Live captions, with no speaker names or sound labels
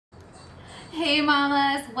Hey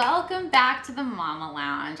mamas, welcome back to the Mama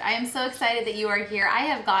Lounge. I am so excited that you are here. I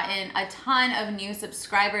have gotten a ton of new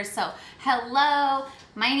subscribers, so hello,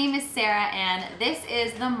 my name is Sarah and this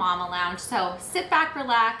is the Mama Lounge. So sit back,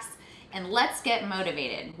 relax, and let's get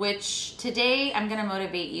motivated, which today I'm gonna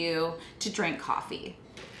motivate you to drink coffee.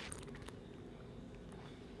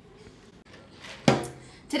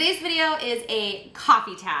 Today's video is a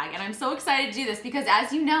coffee tag, and I'm so excited to do this because,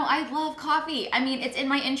 as you know, I love coffee. I mean, it's in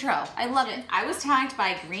my intro. I love it. I was tagged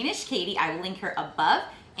by Greenish Katie. I will link her above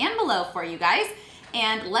and below for you guys.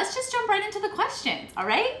 And let's just jump right into the questions, all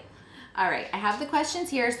right? All right, I have the questions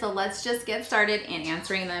here, so let's just get started in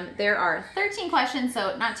answering them. There are 13 questions,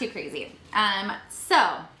 so not too crazy.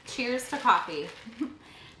 So cheers to coffee.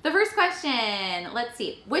 The first question, let's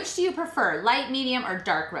see. Which do you prefer, light, medium, or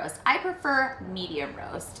dark roast? I prefer medium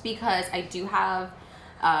roast because I do have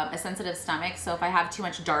a sensitive stomach. So if I have too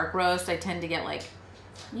much dark roast, I tend to get like,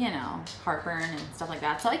 you know, heartburn and stuff like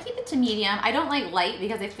that. So I keep it to medium. I don't like light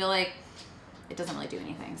because I feel like it doesn't really do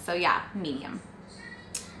anything. So yeah, medium.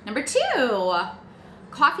 Number 2,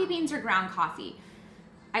 coffee beans or ground coffee?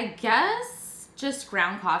 I guess just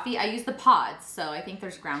ground coffee. I use the pods, so I think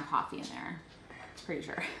there's ground coffee in there. Pretty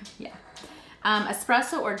sure, yeah.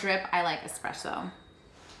 Espresso or drip? I like espresso,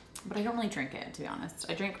 but I don't really drink it, to be honest.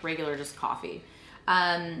 I drink regular just coffee.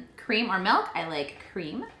 Cream or milk? I like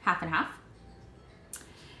cream, half and half.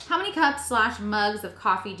 How many cups/mugs of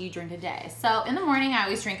coffee do you drink a day? So in the morning, I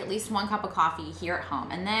always drink at least 1 cup of coffee here at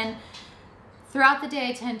home. And then throughout the day,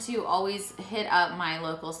 I tend to always hit up my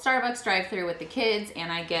local Starbucks drive-thru with the kids,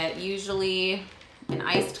 and I get usually an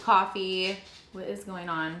iced coffee. What is going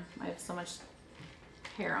on? I have so much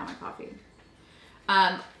hair on my coffee.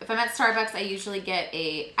 If I'm at Starbucks, I usually get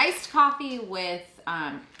a iced coffee with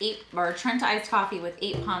Trenta iced coffee with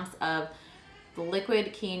 8 pumps of the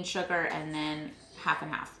liquid cane sugar and then half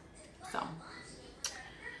and half. So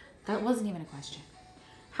that wasn't even a question.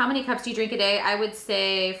 How many cups do you drink a day? I would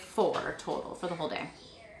say 4 total for the whole day.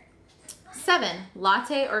 7,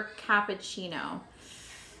 latte or cappuccino?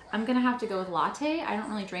 I'm gonna have to go with latte. I don't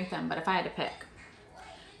really drink them, but if I had to pick.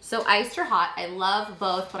 So iced or hot? I love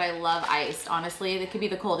both, but I love iced. Honestly, it could be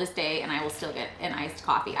the coldest day and I will still get an iced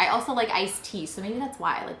coffee. I also like iced tea, so maybe that's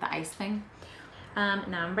why I like the iced thing.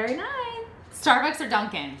 Number 9, Starbucks or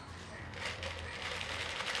Dunkin?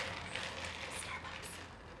 Starbucks.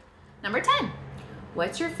 Number 10,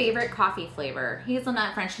 what's your favorite coffee flavor?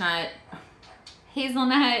 Hazelnut, French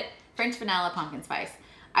vanilla, pumpkin spice.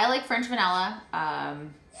 I like French vanilla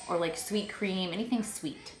or like sweet cream, anything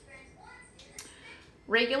sweet.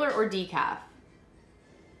 Regular or decaf?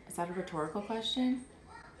 Is that a rhetorical question?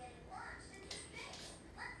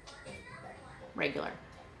 Regular.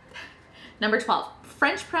 Number 12,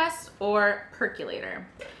 French press or percolator?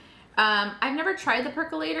 I've never tried the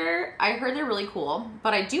percolator. I heard they're really cool,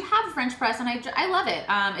 but I do have a French press and I love it.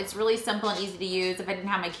 It's really simple and easy to use. If I didn't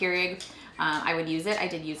have my Keurig, I would use it. I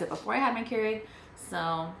did use it before I had my Keurig.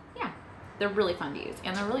 So yeah, they're really fun to use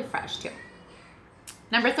and they're really fresh too.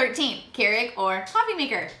 Number 13, Keurig or Coffee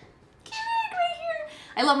Maker? Keurig right here.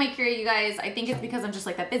 I love my Keurig, you guys. I think it's because I'm just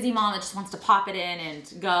like that busy mom that just wants to pop it in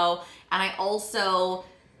and go. And I also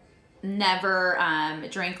never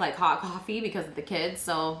drink like hot coffee because of the kids.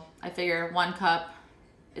 So I figure 1 cup,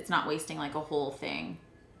 it's not wasting like a whole thing.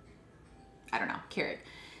 I don't know, Keurig.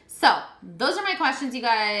 So those are my questions, you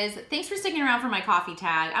guys. Thanks for sticking around for my coffee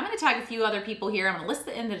tag. I'm gonna tag a few other people here. I'm gonna list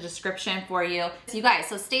it in the description for you. So you guys,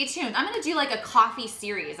 so stay tuned. I'm gonna do like a coffee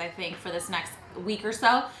series, I think, for this next week or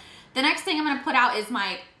so. The next thing I'm gonna put out is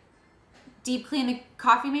my deep clean the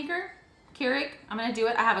coffee maker, Keurig. I'm gonna do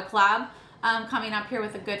it. I have a collab coming up here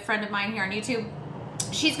with a good friend of mine here on YouTube.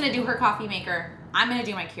 She's gonna do her coffee maker. I'm gonna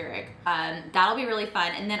do my Keurig. That'll be really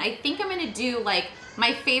fun. And then I think I'm gonna do like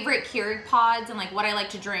my favorite Keurig pods and like what I like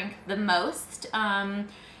to drink the most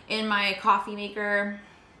in my coffee maker.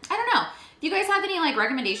 I don't know. If you guys have any like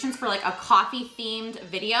recommendations for like a coffee themed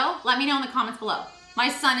video, let me know in the comments below. My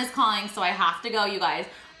son is calling, so I have to go, you guys.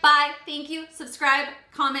 Bye, thank you, subscribe,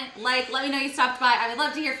 comment, like, let me know you stopped by. I would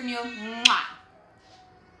love to hear from you. Mwah.